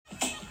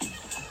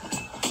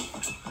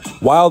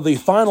While the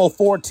final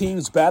four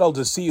teams battle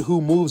to see who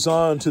moves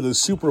on to the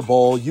Super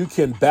Bowl, you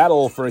can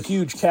battle for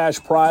huge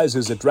cash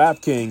prizes at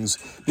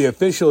DraftKings, the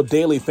official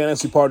daily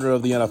fantasy partner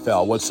of the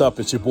NFL. What's up?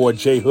 It's your boy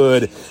Jay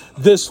Hood.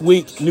 This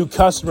week, new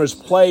customers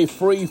play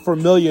free for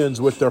millions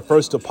with their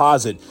first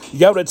deposit. You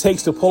got what it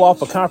takes to pull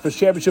off a conference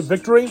championship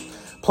victory?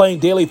 Playing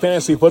daily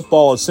fantasy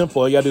football is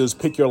simple. All you got to do is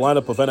pick your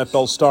lineup of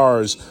NFL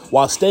stars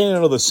while staying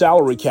under the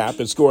salary cap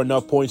and score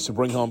enough points to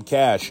bring home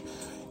cash.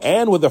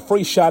 And with a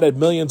free shot at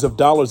millions of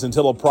dollars in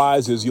total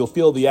prizes, you'll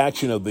feel the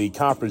action of the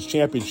conference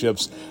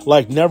championships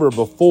like never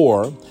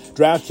before.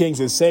 DraftKings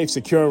is safe,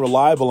 secure, and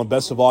reliable, and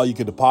best of all, you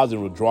can deposit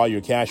and withdraw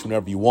your cash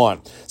whenever you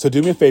want. So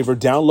do me a favor,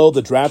 download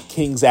the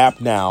DraftKings app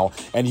now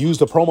and use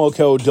the promo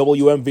code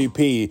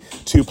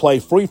WMVP to play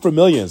free for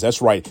millions.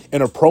 That's right,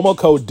 enter promo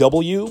code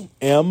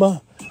WMVP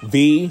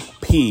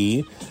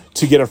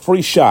to get a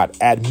free shot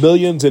at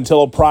millions in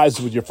total prizes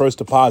with your first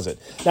deposit.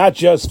 Not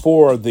just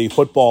for the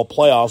football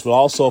playoffs, but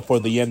also for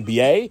the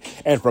NBA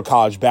and for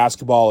college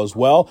basketball as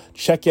well.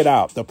 Check it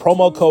out. The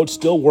promo code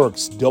still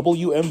works,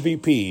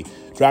 WMVP,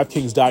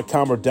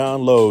 DraftKings.com, or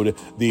download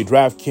the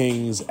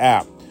DraftKings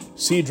app.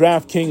 See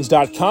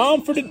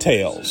DraftKings.com for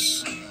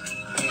details.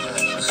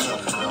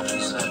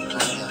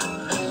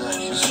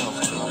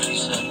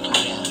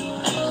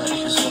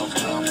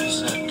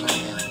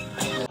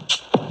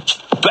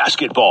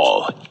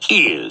 Basketball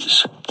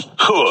is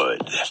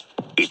Hood.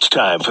 It's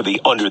time for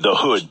the Under the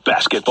Hood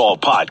Basketball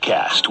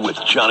Podcast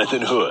with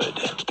Jonathan Hood.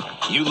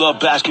 You love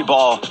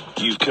basketball?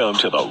 You've come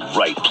to the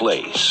right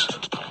place.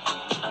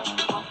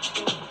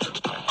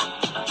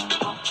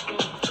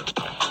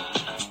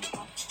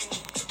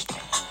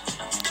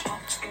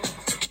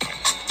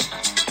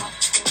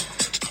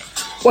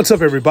 What's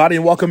up, everybody,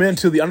 and welcome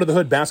into the Under the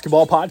Hood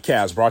Basketball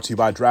Podcast, brought to you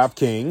by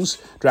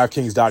DraftKings,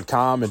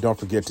 DraftKings.com, and don't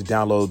forget to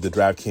download the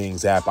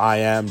DraftKings app. I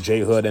am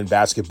Jay Hood, and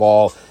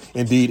basketball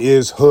indeed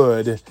is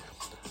Hood.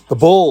 The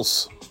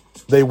Bulls,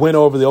 they win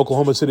over the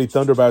Oklahoma City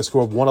Thunder by a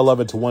score of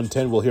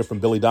 111-110. We'll hear from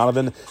Billy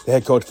Donovan, the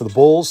head coach for the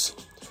Bulls,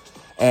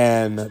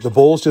 and the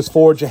Bulls just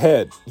forge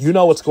ahead. You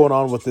know what's going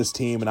on with this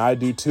team, and I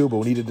do too, but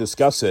we need to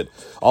discuss it.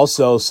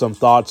 Also, some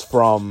thoughts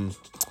from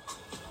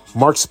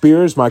Mark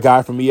Spears, my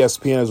guy from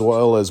ESPN, as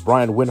well as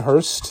Brian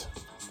Windhorst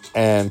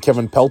and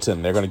Kevin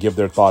Pelton. They're going to give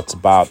their thoughts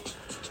about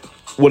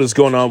what is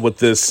going on with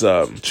this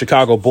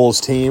Chicago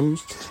Bulls team.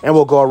 And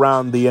we'll go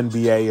around the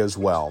NBA as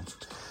well.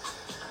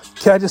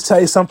 Can I just tell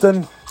you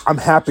something? I'm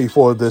happy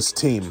for this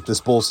team,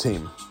 this Bulls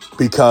team,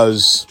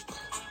 because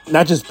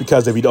not just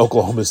because they beat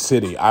Oklahoma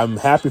City. I'm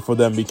happy for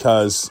them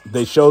because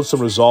they showed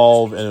some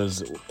resolve and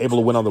was able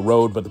to win on the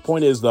road. But the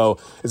point is, though,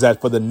 is that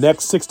for the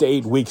next 6 to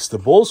 8 weeks, the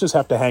Bulls just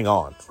have to hang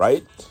on,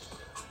 right?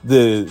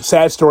 The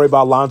sad story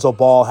about Lonzo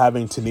Ball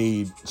having to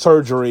need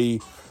surgery,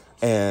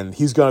 and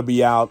he's going to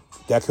be out.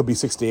 That could be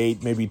 6 to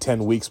 8, maybe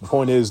 10 weeks. The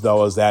point is,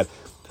 though, is that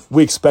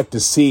we expect to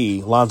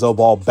see Lonzo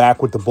Ball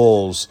back with the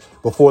Bulls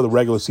before the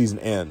regular season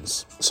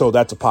ends. So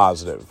that's a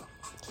positive.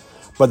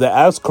 But the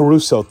Alex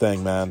Caruso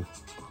thing, man,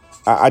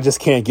 I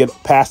just can't get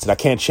past it. I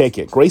can't shake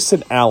it.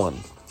 Grayson Allen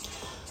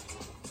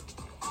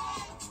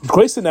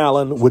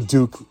with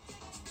Duke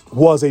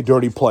was a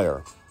dirty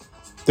player.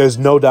 There's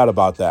no doubt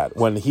about that.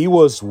 When he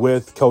was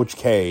with Coach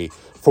K,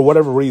 for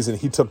whatever reason,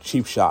 he took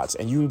cheap shots.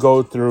 And you can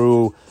go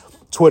through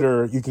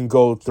Twitter, you can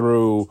go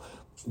through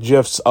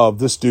GIFs of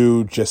this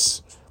dude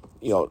just,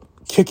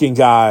 kicking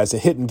guys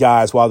and hitting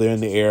guys while they're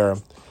in the air.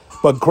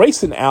 But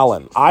Grayson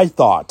Allen, I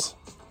thought,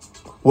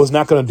 was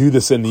not going to do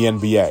this in the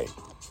NBA.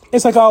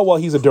 It's like, oh, well,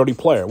 he's a dirty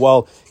player.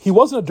 Well, he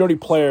wasn't a dirty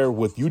player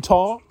with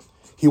Utah.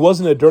 He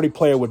wasn't a dirty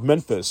player with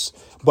Memphis.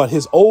 But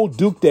his old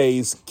Duke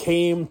days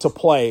came to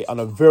play on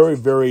a very,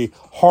 very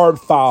hard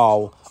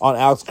foul on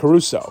Alex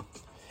Caruso.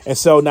 And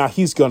so now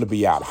he's going to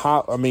be out.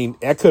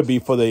 That could be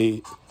for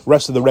the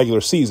rest of the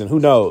regular season. Who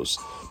knows?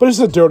 But it's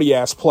a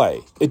dirty-ass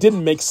play. It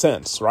didn't make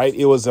sense, right?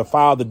 It was a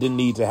foul that didn't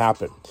need to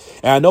happen.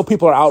 And I know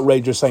people are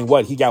outraged. They're saying,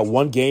 what, he got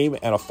one game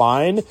and a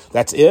fine?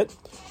 That's it?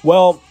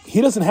 Well, he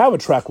doesn't have a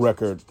track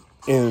record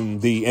in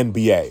the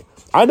NBA.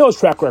 I know his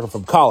track record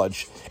from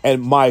college.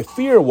 And my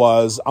fear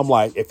was, I'm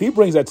like, if he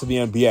brings that to the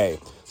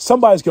NBA,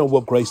 somebody's going to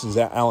whoop Grayson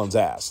Allen's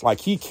ass. Like,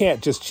 he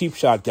can't just cheap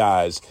shot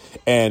guys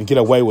and get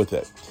away with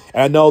it.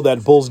 And I know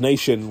that Bulls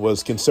Nation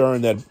was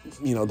concerned that,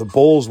 the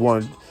Bulls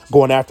weren't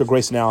going after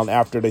Grayson Allen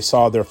after they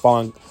saw their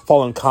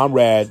fallen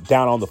comrade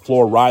down on the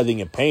floor writhing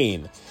in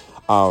pain.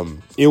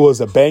 It was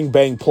a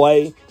bang-bang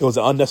play. It was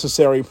an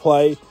unnecessary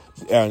play.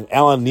 And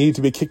Allen needed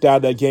to be kicked out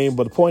of that game.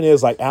 But the point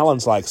is,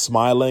 Allen's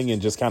smiling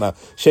and just kind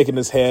of shaking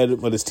his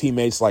head with his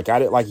teammates like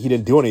he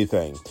didn't do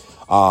anything.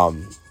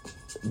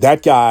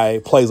 That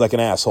guy plays like an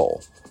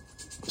asshole,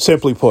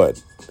 simply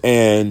put.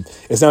 And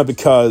it's not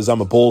because I'm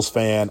a Bulls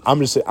fan.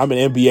 I'm an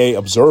NBA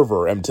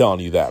observer. I'm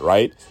telling you that,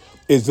 right?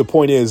 The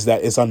point is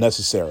that it's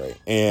unnecessary.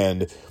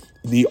 And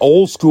the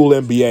old school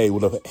NBA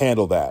would have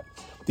handled that.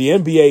 The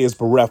NBA is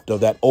bereft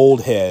of that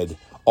old head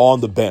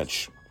on the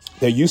bench.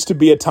 There used to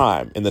be a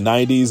time in the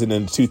 90s and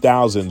in the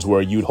 2000s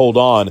where you'd hold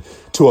on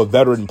to a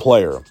veteran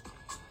player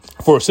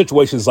for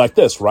situations like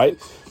this, right?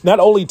 Not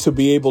only to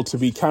be able to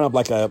be kind of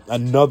like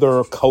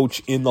another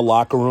coach in the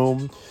locker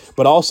room,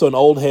 but also an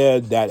old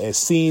head that has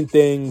seen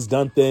things,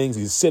 done things.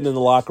 He's sitting in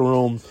the locker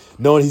room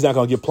knowing he's not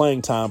going to get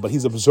playing time, but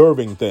he's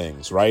observing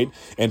things, right?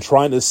 And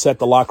trying to set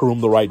the locker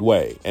room the right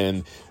way.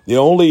 And the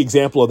only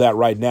example of that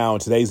right now in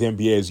today's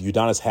NBA is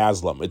Udonis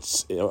Haslem.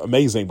 It's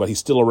amazing, but he's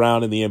still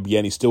around in the NBA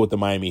and he's still with the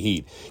Miami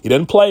Heat. He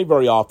doesn't play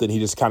very often. He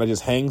just kind of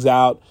just hangs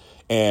out.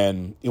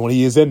 And when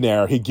he is in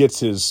there, he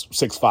gets his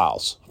 6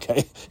 fouls.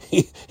 Okay,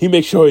 he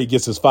makes sure he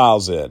gets his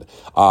fouls in,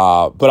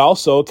 but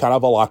also kind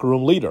of a locker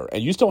room leader.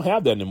 And you just don't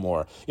have that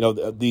anymore. You know,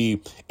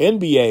 the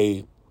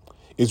NBA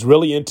is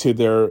really into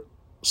their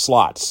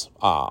slots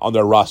on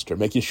their roster,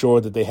 making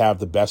sure that they have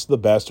the best of the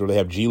best, or they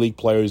have G League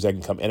players that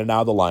can come in and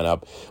out of the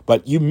lineup.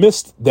 But you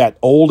missed that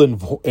old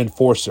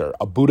enforcer,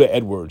 a Buda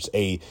Edwards,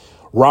 a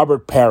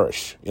Robert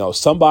Parrish. You know,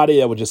 somebody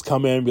that would just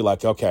come in and be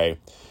like, okay,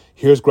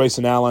 here's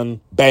Grayson Allen,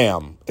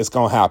 bam, it's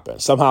going to happen.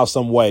 Somehow,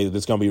 some way,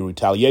 there's going to be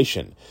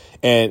retaliation.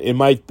 And it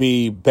might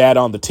be bad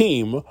on the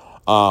team,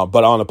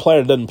 but on a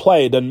player that doesn't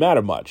play, it doesn't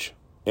matter much.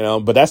 You know,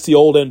 but that's the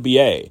old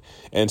NBA.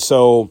 And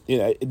so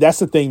that's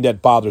the thing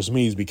that bothers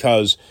me, is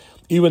because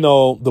even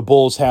though the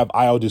Bulls have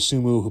Ayo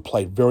Dosunmu, who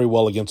played very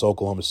well against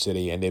Oklahoma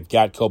City, and they've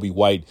got Kobe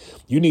White,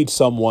 you need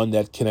someone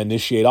that can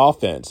initiate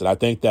offense. And I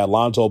think that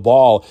Lonzo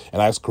Ball and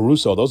Alex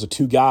Caruso, those are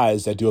 2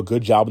 guys that do a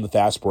good job in the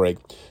fast break,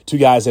 2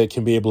 guys that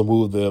can be able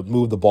to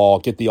move the ball,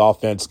 get the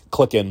offense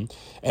clicking,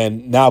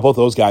 and now both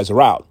those guys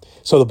are out.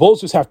 So the Bulls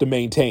just have to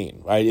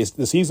maintain, right?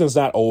 The season's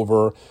not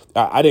over.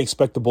 I didn't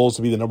expect the Bulls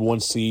to be the number 1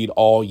 seed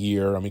all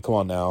year. I mean, come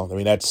on now. I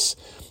mean,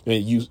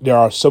 there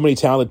are so many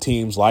talented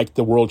teams like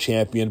the world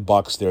champion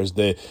Bucks. There's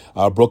the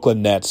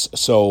Brooklyn Nets.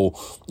 So,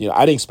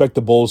 I didn't expect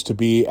the Bulls to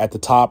be at the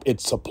top.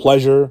 It's a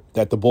pleasure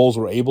that the Bulls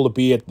were able to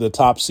be at the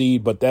top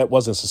seed, but that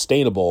wasn't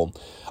sustainable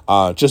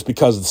just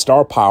because of the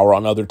star power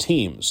on other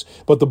teams.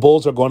 But the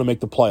Bulls are going to make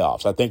the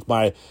playoffs. I think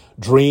my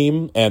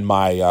dream and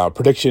my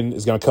prediction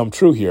is going to come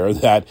true here,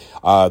 that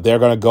they're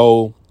going to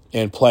go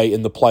and play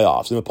in the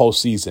playoffs, in the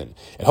postseason.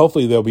 And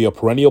hopefully there'll be a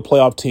perennial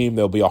playoff team.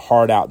 There'll be a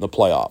hard out in the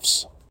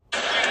playoffs.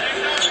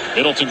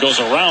 Middleton goes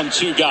around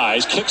 2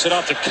 guys, kicks it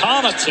out to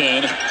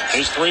Connaughton.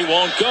 His 3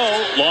 won't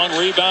go. Long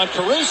rebound,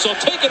 Caruso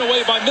taken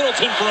away by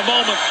Middleton for a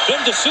moment. Then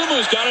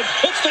Dosunmu's got it.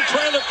 Hits the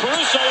trailer,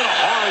 Caruso, and a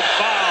hard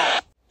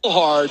foul.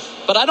 Hard,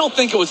 but I don't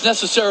think it was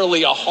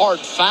necessarily a hard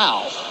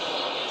foul.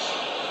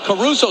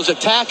 Caruso's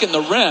attacking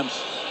the rim.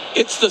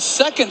 It's the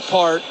second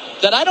part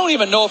that I don't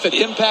even know if it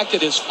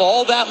impacted his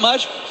fall that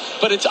much,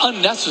 but it's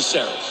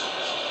unnecessary.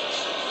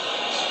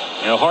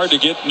 Hard to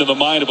get into the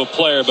mind of a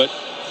player, but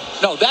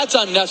no, that's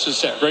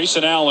unnecessary.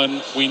 Grayson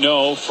Allen, we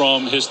know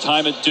from his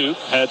time at Duke,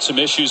 had some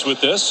issues with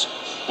this,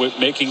 with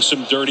making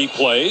some dirty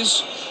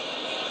plays.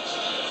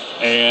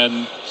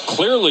 And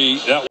clearly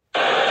that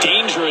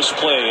dangerous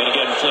play. And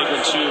again,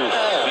 flagrant 2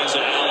 means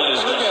that Allen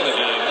is done for the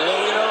game.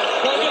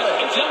 Well, again,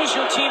 if that was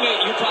your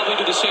teammate, you'd probably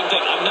do the same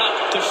thing. I'm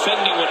not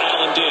defending what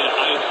Allen did.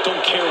 I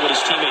don't care what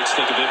his teammates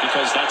think of it,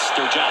 because that's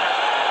their job.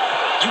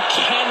 You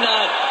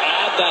cannot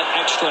add that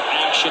extra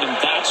action, and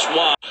that's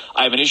why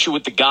I have an issue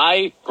with the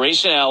guy,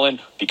 Grayson Allen,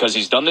 because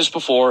he's done this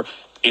before.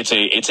 It's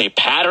a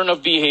pattern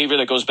of behavior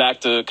that goes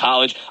back to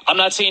college. I'm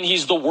not saying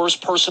he's the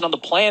worst person on the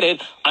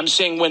planet. I'm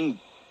saying when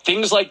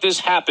things like this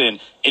happen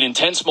in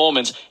intense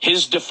moments,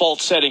 his default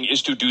setting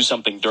is to do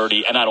something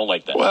dirty, and I don't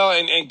like that. Well,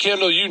 and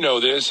Kendall, you know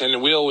this, and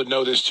Will would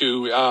know this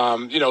too.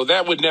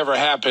 That would never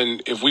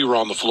happen if we were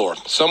on the floor.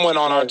 Someone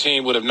on our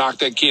team would have knocked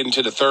that kid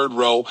into the 3rd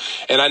row,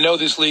 and I know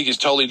this league is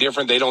totally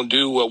different. They don't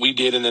do what we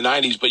did in the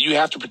 90s, but you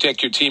have to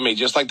protect your teammate,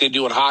 just like they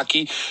do in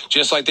hockey,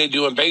 just like they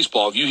do in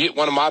baseball. If you hit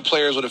one of my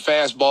players with a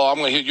fastball, I'm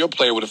going to hit your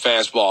player with a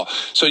fastball.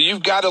 So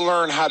you've got to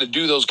learn how to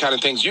do those kind of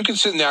things. You can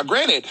sit now.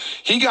 Granted,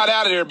 he got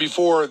out of there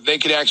before they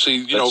could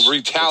actually,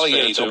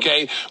 retaliate.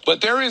 Okay, but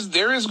there is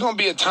going to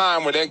be a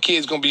time where that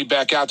kid's going to be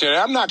back out there. And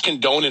I'm not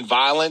condoning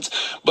violence,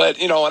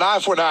 but an eye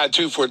for an eye,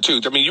 tooth for a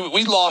tooth. I mean,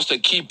 we lost a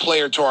key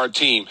player to our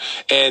team,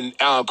 and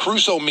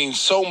Caruso means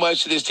so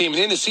much to this team.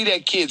 And then to see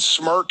that kid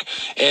smirk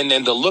and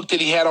the look that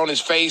he had on his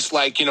face,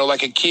 like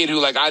a kid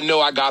who, I know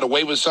I got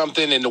away with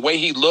something, and the way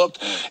he looked,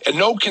 and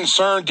no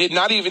concern, did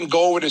not even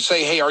go over to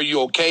say, hey, are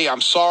you okay? I'm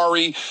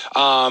sorry.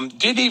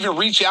 Didn't even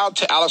reach out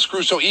to Alex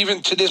Caruso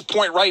even to this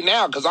point right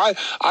now, because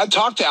I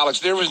talked to Alex.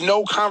 There was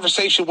no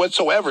conversation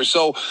whatsoever.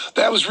 So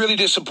that was really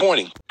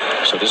disappointing.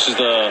 So this is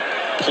the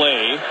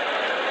play.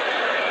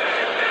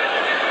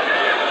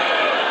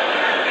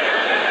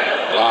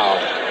 Wow.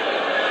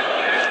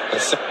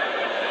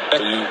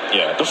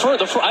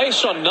 I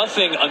saw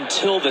nothing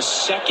until the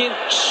second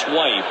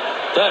swipe.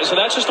 So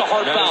that's just a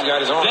hard foul.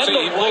 Got his arm. Then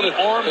the right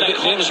arm that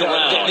comes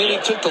around. Then he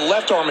took the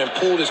left arm and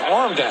pulled his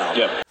arm down.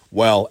 Yep.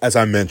 Well, as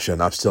I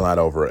mentioned, I'm still not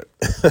over it.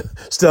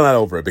 Still not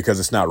over it, because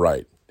it's not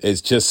right.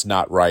 It's just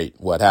not right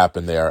what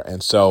happened there.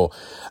 And so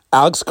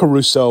Alex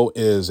Caruso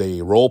is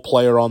a role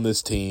player on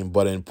this team,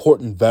 but an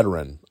important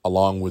veteran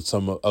along with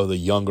some of the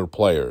younger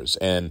players.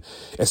 And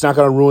it's not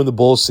going to ruin the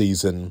Bulls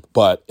season,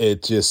 but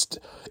it just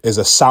is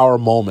a sour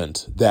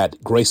moment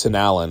that Grayson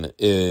Allen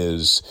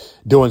is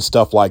doing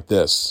stuff like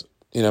this.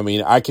 You know what I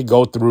mean? I could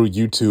go through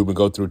YouTube and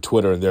go through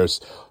Twitter, and there's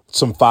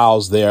some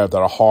fouls there that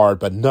are hard,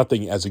 but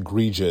nothing as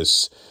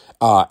egregious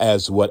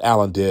as what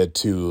Allen did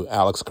to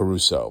Alex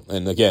Caruso.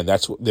 And again,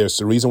 there's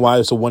the reason why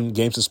it's a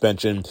 1-game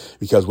suspension,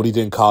 because what he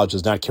did in college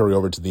does not carry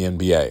over to the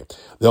NBA.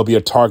 There'll be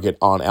a target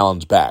on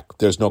Allen's back.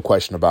 There's no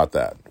question about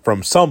that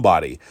from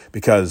somebody,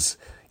 because,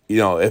 you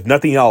know, if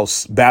nothing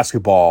else,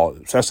 basketball,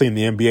 especially in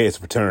the NBA, it's a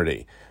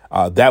fraternity.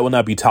 That will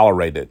not be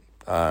tolerated.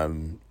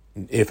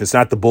 If it's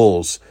not the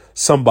Bulls,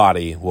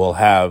 somebody will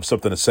have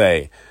something to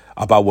say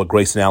about what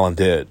Grayson Allen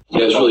did.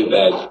 Yeah, it's really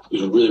bad. It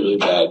was really, really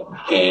bad.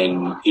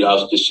 And, you know,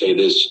 I'll just say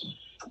this,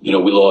 you know,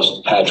 we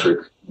lost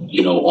Patrick,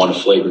 you know, on a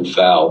flagrant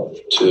foul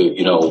to,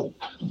 you know,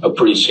 a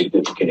pretty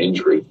significant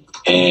injury.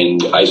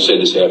 And I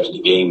said this after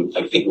the game,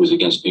 I think it was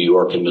against New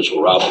York and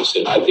Mitchell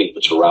Robinson. I think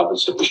Mitchell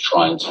Robinson was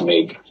trying to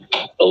make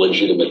a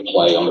legitimate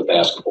play on the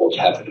basketball. It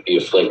happened to be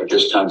a flagrant.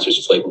 There's times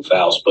there's flagrant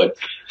fouls, but,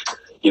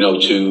 you know,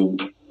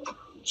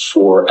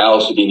 for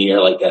Alex to be in the air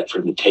like that, for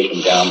him to take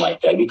him down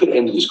like that, he could have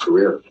ended his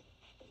career.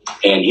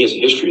 And he has a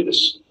history of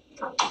this.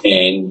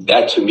 And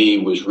that, to me,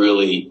 was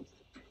really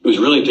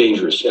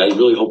dangerous. And I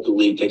really hope the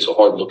league takes a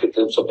hard look at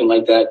something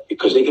like that,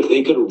 because they could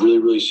have really,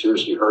 really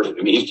seriously hurt him.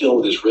 I mean, he's dealing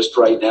with his wrist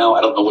right now.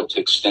 I don't know what the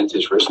extent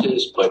his wrist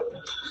is, but,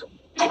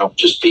 you know,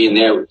 just being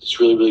there, it's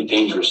really, really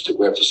dangerous to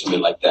wear to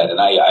somebody like that. And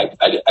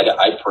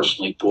I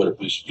personally thought it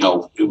was, you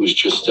know, it was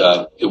just,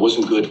 it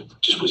wasn't good.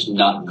 It just was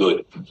not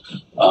good.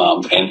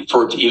 And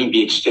for it to even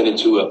be extended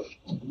to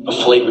a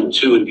flagrant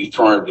 2 and be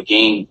thrown out of the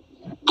game,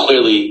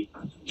 clearly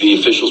the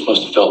officials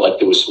must have felt like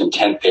there was some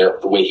intent there,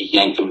 the way he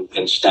yanked him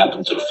and snapped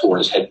him to the floor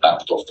and his head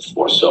bounced off the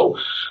floor. So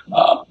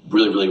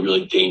really, really,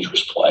 really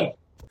dangerous play.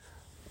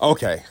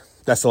 Okay,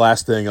 that's the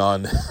last thing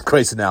on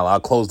Grayson Allen. I'll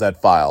close that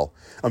file.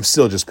 I'm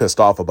still just pissed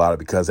off about it,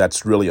 because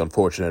that's really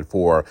unfortunate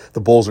for the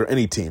Bulls or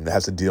any team that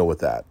has to deal with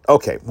that.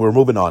 Okay, we're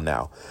moving on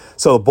now.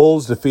 So the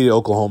Bulls defeated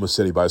Oklahoma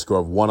City by a score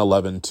of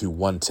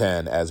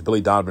 111-110 as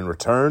Billy Donovan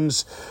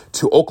returns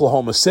to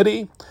Oklahoma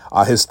City.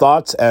 His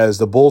thoughts as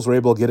the Bulls were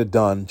able to get it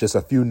done. Just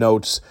a few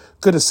notes.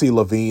 Good to see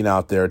LaVine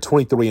out there,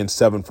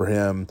 23-7 for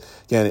him.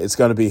 Again, it's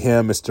going to be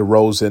him, Mr.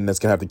 DeRozan, that's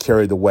going to have to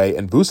carry the way.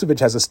 And Vucevic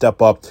has to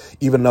step up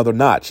even another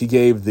notch. He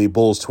gave the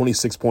Bulls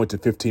 26 points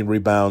and 15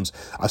 rebounds.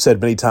 I've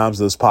said many times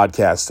in this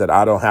podcast that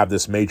I don't have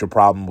this major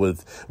problem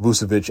with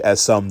Vucevic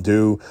as some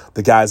do.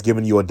 The guy's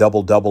giving you a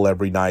double-double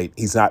every night.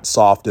 He's not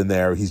soft in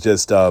there. He's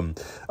just a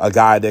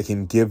guy that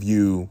can give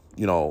you,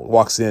 you know,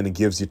 walks in and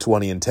gives you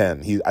 20 and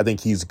 10. I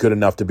think he's good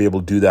enough to be able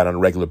to do that on a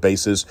regular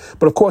basis.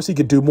 But, of course, he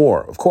could do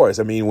more. Of course.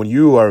 I mean, when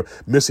you are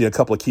missing a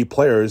couple of key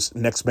players,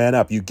 next man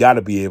up, you got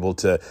to be able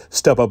to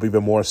step up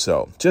even more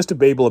so, just to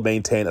be able to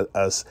maintain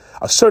a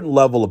certain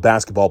level of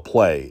basketball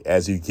play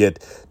as you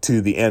get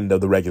to the end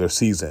of the regular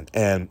season.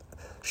 And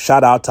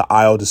shout out to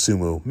Ayo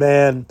Dosunmu.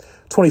 Man,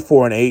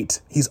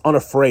 24-8. He's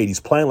unafraid. He's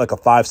playing like a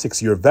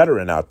 5-6 year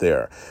veteran out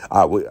there.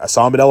 I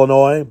saw him at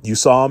Illinois. You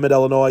saw him at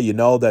Illinois. You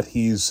know that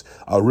he's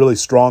a really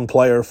strong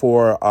player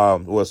for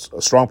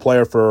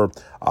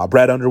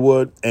Brad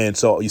Underwood. And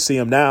so you see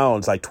him now,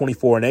 and it's like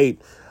 24-8,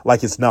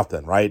 like it's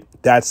nothing, right?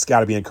 That's got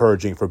to be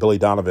encouraging for Billy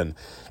Donovan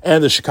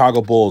and the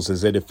Chicago Bulls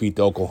as they defeat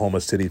the Oklahoma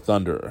City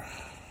Thunder.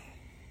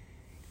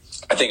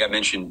 I think I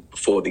mentioned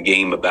before the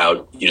game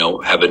about, you know,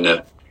 having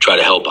to try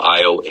to help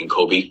Ayo and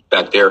Kobe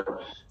back there.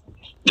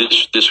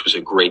 This was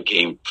a great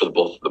game for the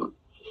both of them,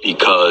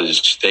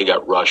 because they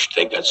got rushed,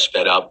 they got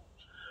sped up.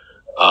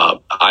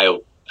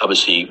 Ayo,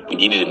 obviously, we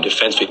needed him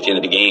defensively at the end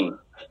of the game.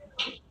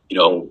 You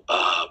know,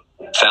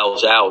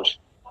 fouls out,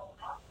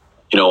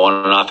 you know,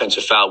 on an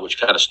offensive foul,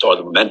 which kind of started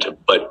the momentum.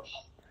 But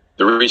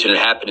the reason it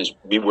happened is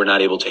we were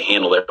not able to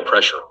handle their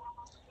pressure.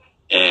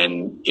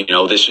 And, you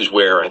know, this is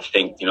where I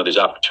think, you know, there's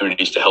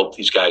opportunities to help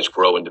these guys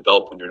grow and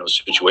develop when you're in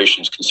those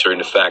situations, considering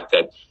the fact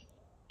that,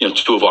 you know,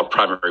 2 of our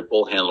primary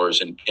ball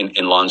handlers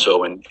in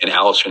Lonzo and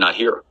Alex are not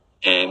here.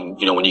 And,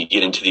 you know, when you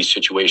get into these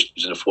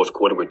situations in the fourth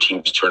quarter where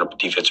teams turn up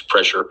defensive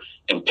pressure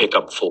and pick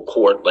up full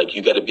court, like,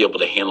 you got to be able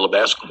to handle the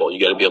basketball. You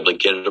got to be able to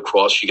get it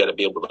across. You got to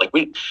be able to, like,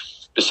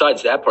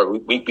 besides that part,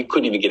 we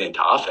couldn't even get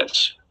into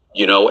offense,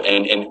 you know,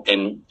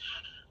 and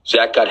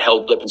Zach got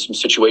held up in some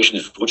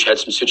situations, which had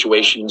some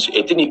situations.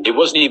 It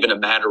wasn't even a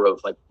matter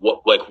of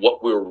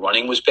what we were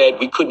running was bad.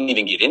 We couldn't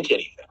even get into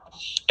anything.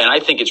 And I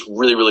think it's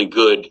really, really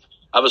good.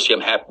 Obviously,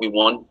 I'm happy we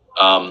won.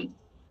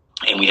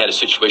 And we had a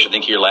situation, I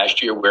think, here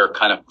last year where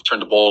kind of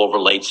turned the ball over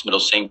late. Some of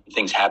those same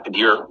things happened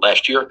here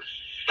last year.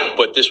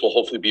 But this will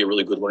hopefully be a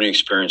really good learning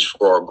experience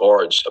for our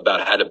guards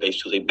about how to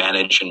basically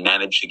manage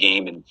the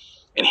game and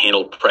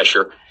handle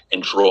pressure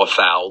and draw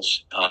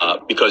fouls.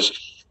 Because,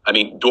 I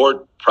mean,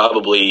 Dort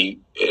probably,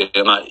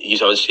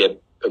 he's obviously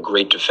a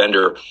great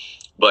defender,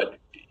 but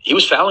he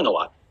was fouling a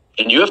lot.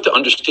 And you have to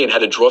understand how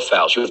to draw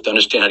fouls. You have to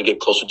understand how to get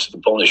closer to the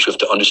bonus. You have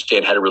to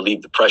understand how to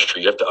relieve the pressure.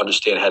 You have to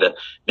understand how to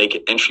make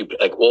an entry.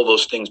 Like, all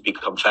those things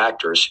become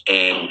factors.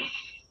 And,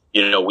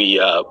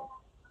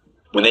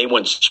 when they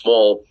went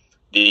small,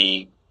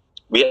 we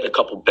had a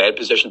couple bad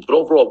possessions, but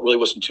overall it really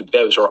wasn't too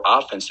bad. It was our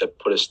offense that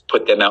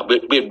put them out.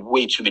 We had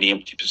way too many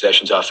empty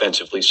possessions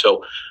offensively.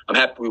 So I'm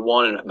happy we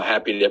won, and I'm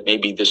happy that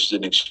maybe this is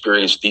an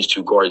experience these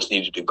two guards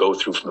needed to go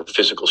through from a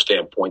physical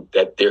standpoint,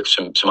 that there's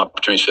some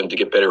opportunities for them to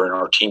get better and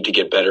our team to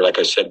get better, like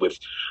I said, with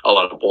a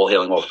lot of ball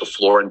handling off the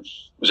floor. And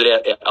it was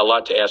a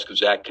lot to ask of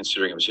Zach,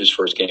 considering it was his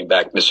first game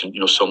back, missing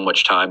so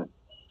much time.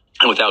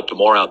 And without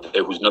DeMar out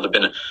there, who's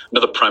been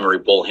another primary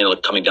ball handler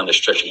coming down the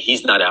stretch,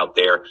 he's not out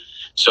there.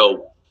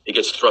 So it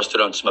gets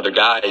thrusted on some other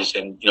guys,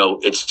 and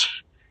it's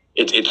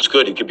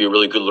good. It could be a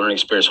really good learning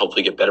experience.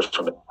 Hopefully, get better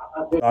from it.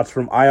 Thoughts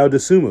from Ayo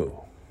Dosunmu.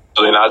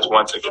 And I just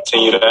want to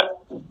continue that.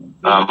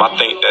 I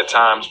think at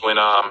times when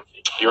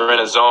you're in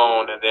a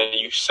zone and then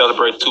you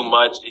celebrate too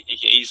much,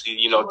 it can easily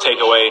take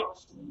away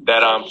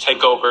that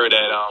takeover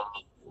that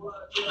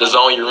the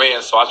zone you're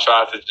in. So I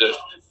try to just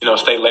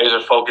stay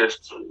laser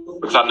focused,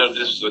 because I know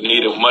this is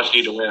a much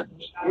needed win.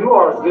 You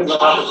are given an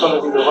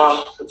opportunity to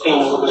run the team a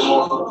little bit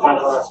more from the point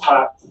guard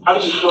spot. How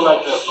do you feel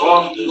like that's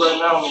going for you right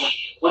now? And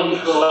what do you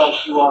feel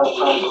like you are in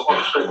terms of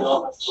orchestrating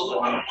offense?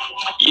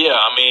 Yeah,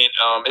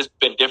 it's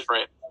been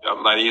different.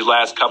 Like these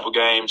last couple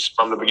games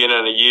from the beginning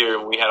of the year,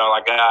 when we had all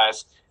our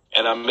guys,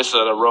 and I'm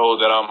missing a role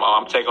that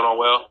I'm taking on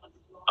well.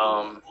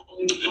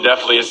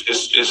 Definitely,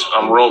 it's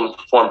room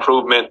for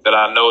improvement. That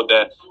I know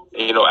that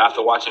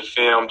after watching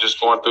film,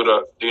 just going through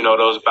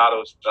those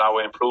battles, that I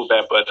would improve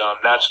at. But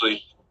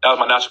naturally, that was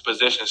my natural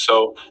position.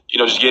 So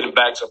just getting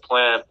back to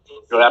playing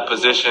that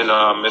position,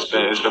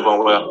 it's been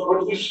going well. What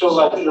do you feel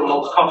like you're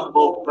most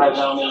comfortable right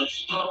now?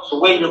 The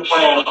way you're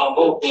playing on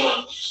both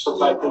ends, so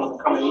like things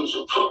are coming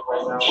easy for you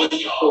right now. What do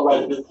you feel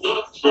like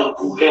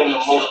you're getting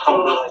the most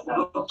comfortable right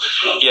now?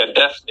 Yeah,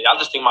 definitely. I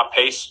just think my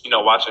pace,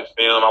 watching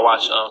film. I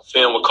watched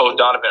film with Coach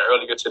Donovan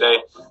earlier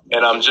today,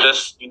 and I'm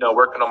just,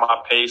 working on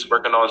my pace,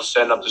 working on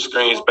setting up the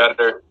screens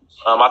better.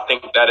 I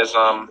think that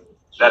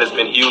has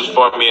been huge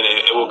for me, and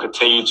it will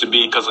continue to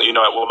be, because, with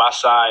my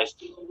size,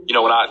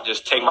 when I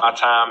just take my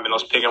time in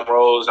those pick and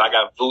rolls, I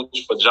got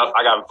Vooch for jump.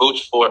 I got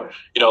Vooch for,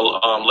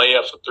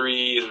 layups or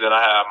threes, and then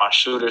I have my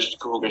shooters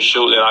who can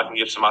shoot, and I can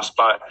get to my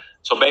spot.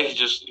 So basically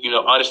just,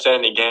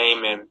 understanding the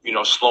game and,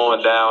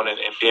 slowing down and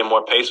being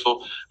more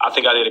paceful. I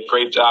think I did a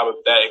great job of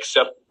that,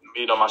 except,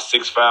 my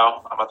sixth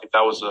foul. I think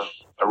that was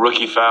a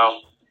rookie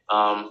foul.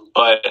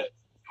 But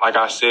like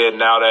I said,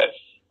 now that,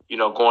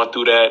 going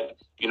through that,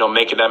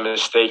 making that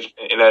mistake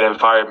in that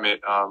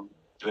environment,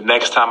 the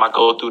next time I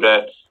go through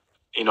that,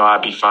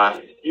 I'll be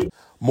fine.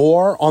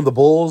 More on the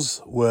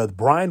Bulls with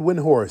Brian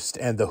Windhorst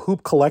and the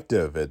Hoop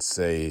Collective. It's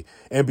a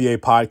NBA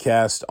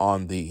podcast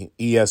on the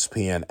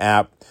ESPN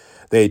app.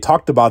 They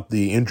talked about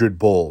the injured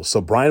Bulls.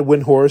 So Brian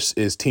Windhorst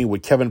is teamed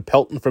with Kevin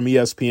Pelton from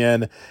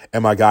ESPN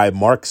and my guy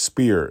Mark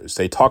Spears.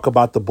 They talk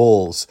about the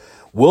Bulls.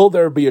 Will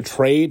there be a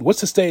trade?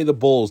 What's the state of the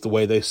Bulls the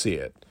way they see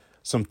it?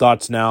 Some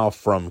thoughts now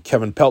from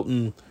Kevin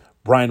Pelton,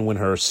 Brian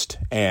Windhorst,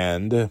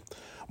 and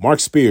Mark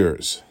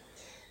Spears.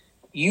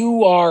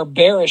 You are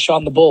bearish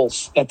on the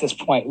Bulls at this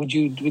point. Would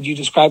you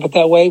describe it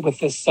that way with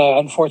this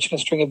unfortunate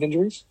string of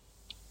injuries?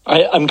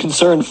 I'm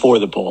concerned for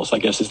the Bulls, I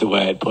guess is the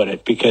way I'd put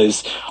it,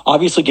 because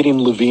obviously getting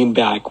Levine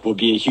back will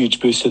be a huge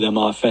boost to them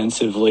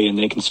offensively, and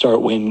they can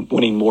start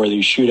winning more of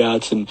these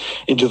shootouts. And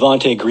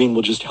Javonte Green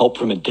will just help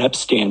from a depth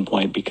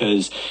standpoint,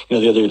 because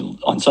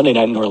on Sunday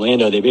night in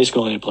Orlando, they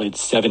basically only played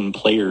 7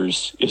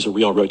 players is a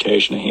real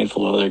rotation. A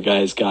handful of other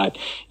guys got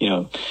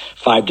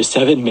 5 to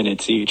 7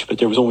 minutes each, but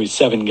there was only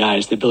 7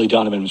 guys that Billy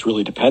Donovan was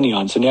really depending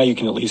on. So now you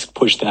can at least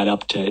push that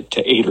up to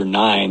 8 or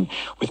 9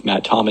 with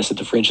Matt Thomas at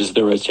the fringes of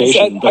the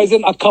rotation.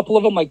 A couple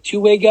of them like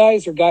two-way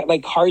guys or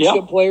like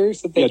hardship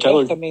players that they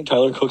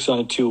Tyler Cook's on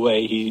a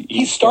two-way.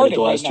 He started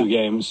the last 2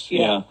 games.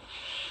 Yeah,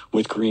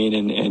 with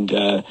Green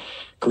and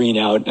Green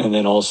out, and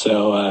then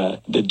also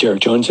the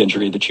Derek Jones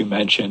injury that you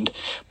mentioned.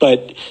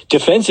 But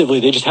defensively,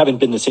 they just haven't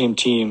been the same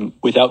team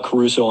without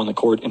Caruso on the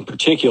court in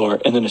particular,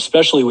 and then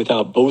especially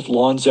without both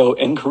Lonzo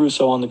and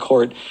Caruso on the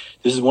court.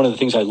 This is one of the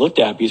things I looked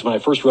at, because when I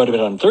first wrote of it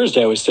on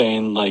Thursday, I was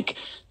saying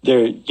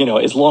they're,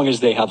 as long as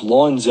they have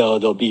Lonzo,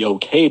 they'll be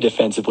okay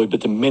defensively. But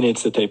the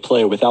minutes that they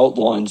play without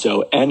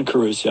Lonzo and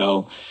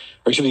Caruso,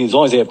 or excuse me, as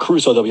long as they have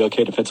Caruso, they'll be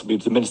okay defensively.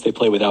 But the minutes they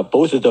play without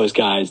both of those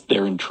guys,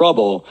 they're in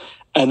trouble.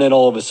 And then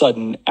all of a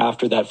sudden,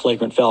 after that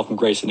flagrant foul from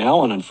Grayson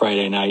Allen on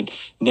Friday night,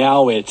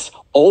 now it's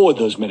all of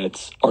those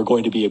minutes are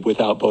going to be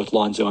without both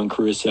Lonzo and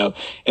Caruso.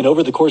 And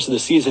over the course of the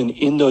season,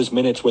 in those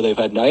minutes where they've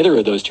had neither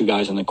of those two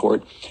guys on the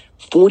court,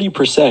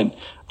 40%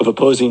 of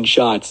opposing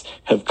shots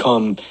have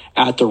come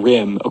at the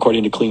rim,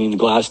 according to Cleaning the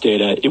Glass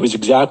data. It was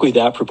exactly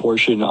that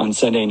proportion on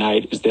Sunday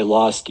night as they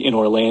lost in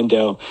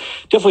Orlando.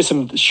 Definitely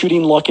some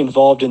shooting luck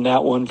involved in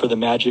that one for the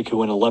Magic, who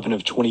went 11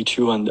 of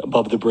 22 on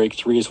above the break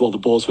threes, while the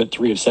Bulls went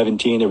 3 of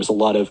 17. There was a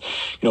lot of,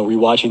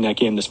 rewatching that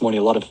game this morning,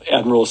 a lot of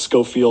Admiral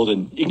Schofield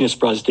and Ignas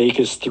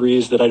Brazdeikis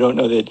threes that I don't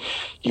know that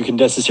you can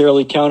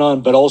necessarily count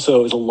on, but also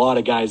it was a lot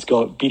of guys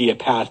beating a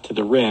path to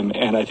the rim,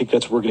 and I think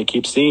that's what we're going to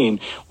keep seeing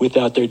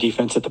without their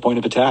defense at the point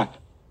of attack.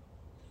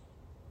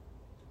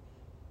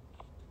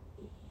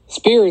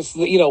 Spears,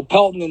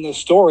 Pelton in the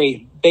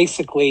story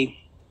basically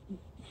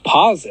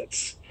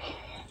posits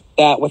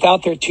that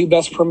without their 2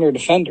 best perimeter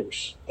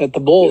defenders, that the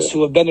Bulls,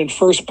 who have been in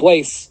first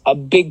place a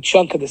big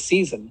chunk of the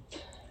season,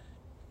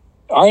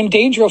 are in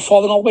danger of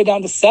falling all the way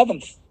down to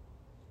 7th.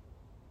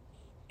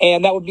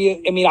 And that would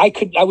be,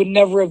 I would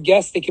never have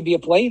guessed they could be a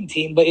playing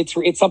team, but it's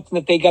something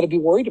that they got to be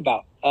worried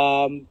about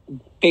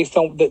based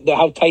on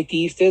how tight the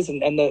East is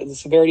and the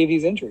severity of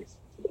these injuries.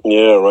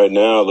 Yeah, right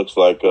now it looks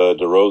like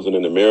DeRozan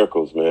and the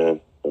Miracles,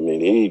 man.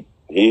 He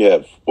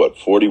had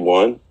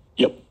 41?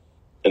 Yep.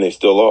 And they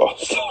still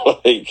lost.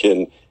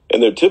 and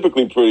they're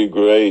typically pretty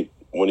great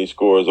when he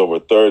scores over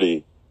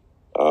 30.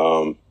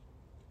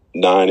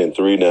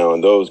 9-3 now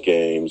in those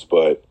games,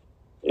 but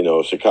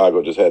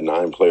Chicago just had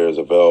 9 players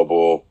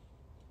available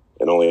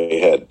and only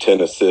had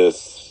 10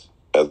 assists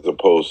as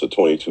opposed to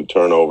 22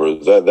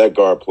 turnovers. That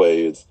guard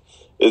play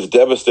is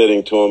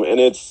devastating to him. And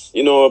it's,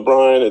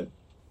 Brian,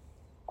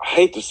 I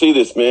hate to see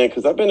this, man,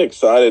 because I've been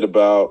excited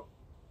about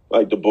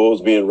the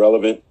Bulls being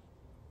relevant,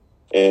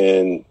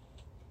 and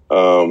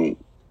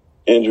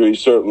injury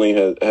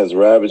certainly has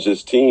ravaged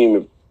this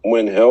team.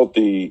 When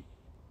healthy,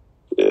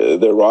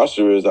 their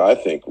roster is, I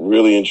think,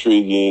 really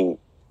intriguing.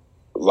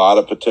 A lot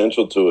of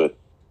potential to it.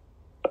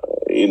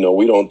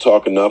 We don't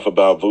talk enough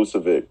about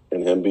Vucevic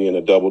and him being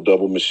a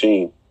double-double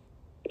machine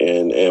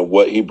and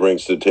what he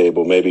brings to the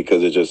table, maybe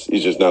because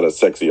he's just not a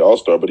sexy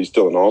all-star, but he's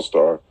still an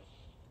all-star. I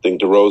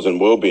think DeRozan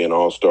will be an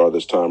all-star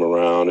this time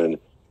around,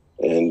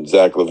 and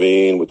Zach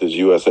LaVine with his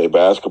USA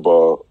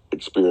basketball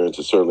experience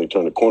has certainly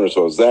turned the corner.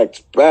 So Zach's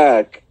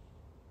back.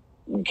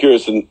 I'm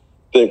curious to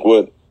think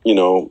what,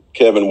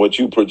 Kevin, what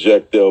you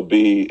project they'll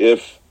be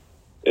if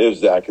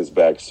Zach is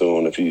back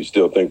soon, if you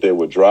still think they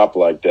would drop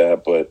like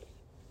that. But,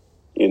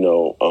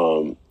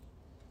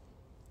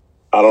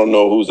 I don't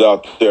know who's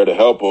out there to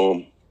help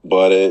them,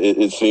 but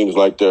it seems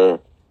like they're,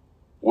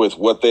 with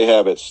what they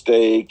have at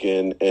stake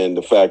and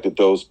the fact that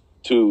those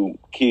 2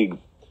 key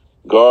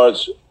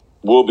guards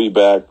will be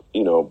back,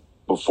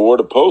 before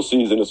the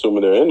postseason,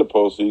 assuming they're in the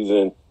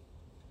postseason.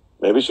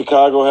 Maybe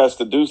Chicago has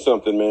to do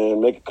something,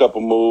 man. Make a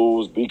couple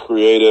moves, be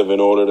creative in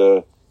order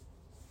to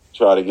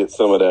try to get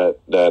some of that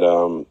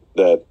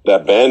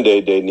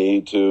Band-Aid they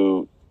need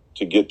to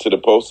get to the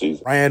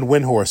postseason. Ryan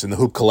Windhorst and the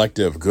Hoop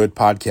Collective, good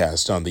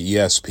podcast on the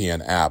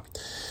ESPN app.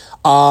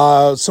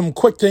 Some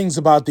quick things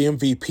about the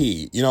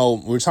MVP.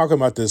 We were talking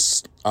about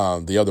this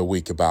the other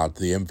week about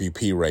the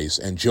MVP race,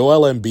 and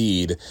Joel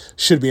Embiid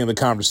should be in the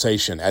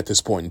conversation at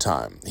this point in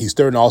time. He's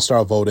third in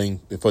All-Star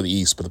voting for the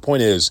East, but the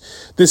point is,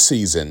 this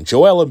season,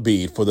 Joel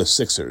Embiid for the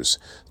Sixers,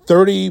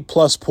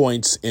 30-plus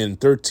points in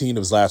 13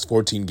 of his last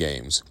 14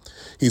 games.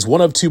 He's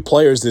one of 2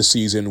 players this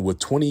season with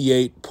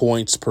 28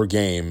 points per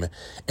game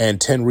and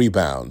 10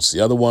 rebounds.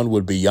 The other one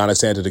would be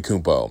Giannis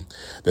Antetokounmpo.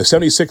 The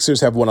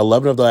 76ers have won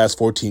 11 of the last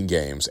 14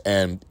 games,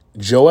 and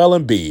Joel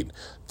Embiid,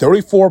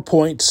 34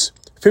 points,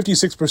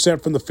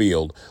 56% from the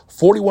field,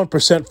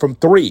 41% from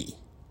 3,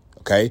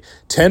 okay?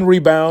 10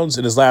 rebounds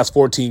in his last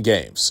 14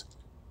 games.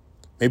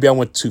 Maybe I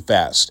went too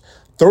fast.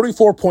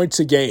 34 points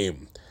a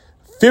game,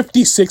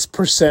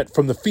 56%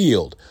 from the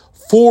field,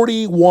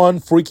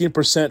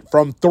 41%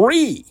 from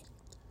 3.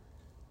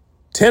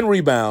 10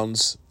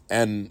 rebounds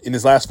and in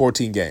his last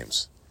 14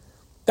 games.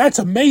 That's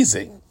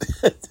amazing.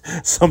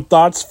 Some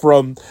thoughts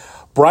from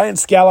Brian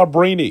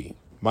Scalabrine,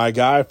 my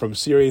guy from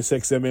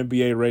SiriusXM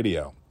NBA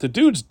Radio. The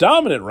dude's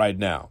dominant right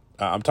now.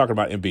 I'm talking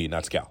about Embiid,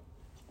 not Scal.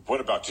 What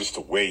about just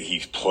the way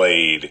he's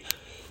played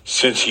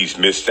since he's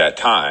missed that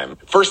time?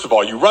 First of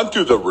all, you run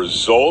through the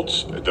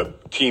results, the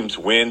team's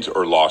wins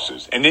or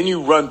losses, and then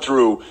you run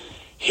through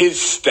his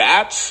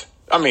stats.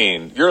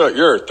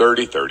 You're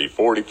 30, 30,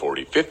 40,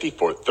 40, 50,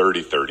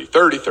 30, 30,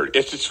 30, 30.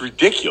 It's just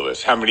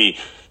ridiculous how many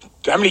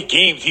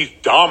games he's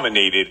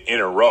dominated in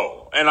a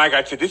row. And like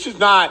I said, this is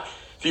not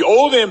 – the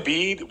old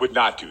Embiid would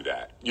not do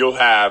that. You'll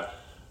have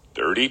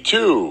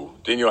 32,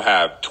 then you'll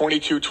have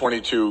 22,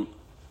 22,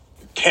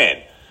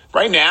 10.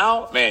 Right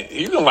now, man,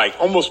 you can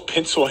almost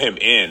pencil him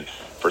in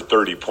for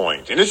 30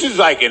 points. And this is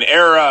an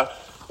era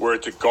where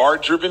it's a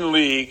guard-driven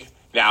league.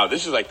 Now,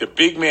 this is the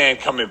big man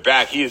coming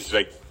back. He is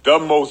the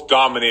most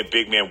dominant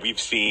big man we've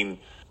seen.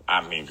 You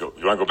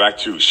want to go back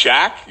to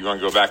Shaq? You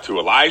want to go back to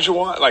Elijah?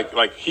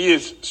 He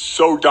is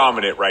so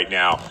dominant right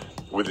now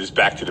with his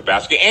back to the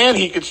basket. And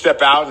he could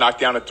step out, knock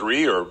down a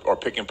 3 or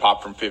pick and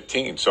pop from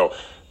 15. So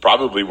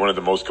probably one of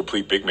the most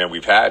complete big men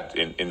we've had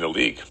in the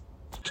league.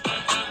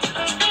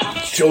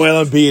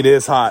 Joel Embiid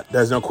is hot.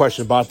 There's no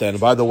question about that. And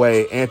by the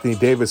way, Anthony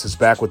Davis is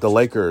back with the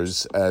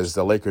Lakers as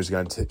the Lakers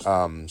are going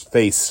to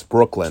face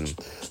Brooklyn.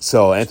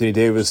 So Anthony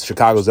Davis,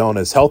 Chicago's own,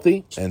 is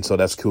healthy, and so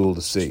that's cool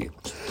to see.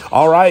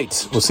 All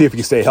right, we'll see if he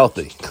can stay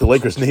healthy. The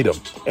Lakers need him,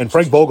 and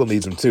Frank Vogel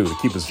needs him too to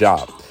keep his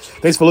job.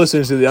 Thanks for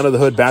listening to the Under the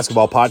Hood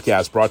Basketball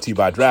Podcast, brought to you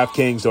by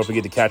DraftKings. Don't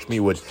forget to catch me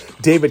with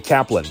David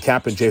Kaplan,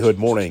 Cap and J Hood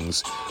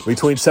mornings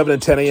between 7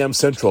 and 10 a.m.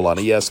 Central on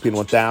ESPN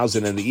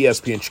 1000 and the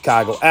ESPN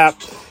Chicago app.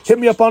 Hit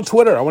me up on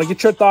Twitter. I want to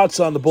get your thoughts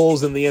on the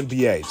Bulls and the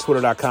NBA.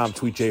 Twitter.com,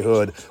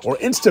 tweetjhood, or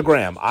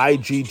Instagram,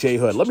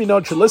 IGJHood. Let me know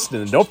that you're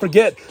listening. And don't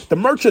forget the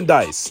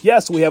merchandise.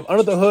 Yes, we have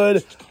Under the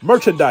Hood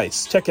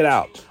merchandise. Check it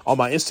out on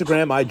my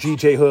Instagram,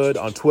 IGJHood,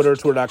 on Twitter,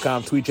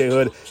 twitter.com,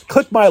 tweetjhood.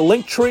 Click my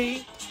link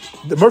tree.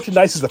 The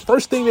merchandise is the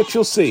first thing that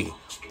you'll see.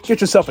 Get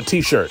yourself a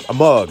t-shirt, a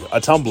mug,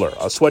 a tumbler,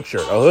 a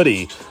sweatshirt, a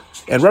hoodie,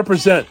 and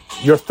represent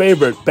your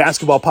favorite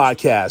basketball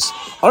podcast,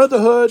 Under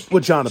the Hood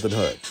with Jonathan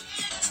Hood.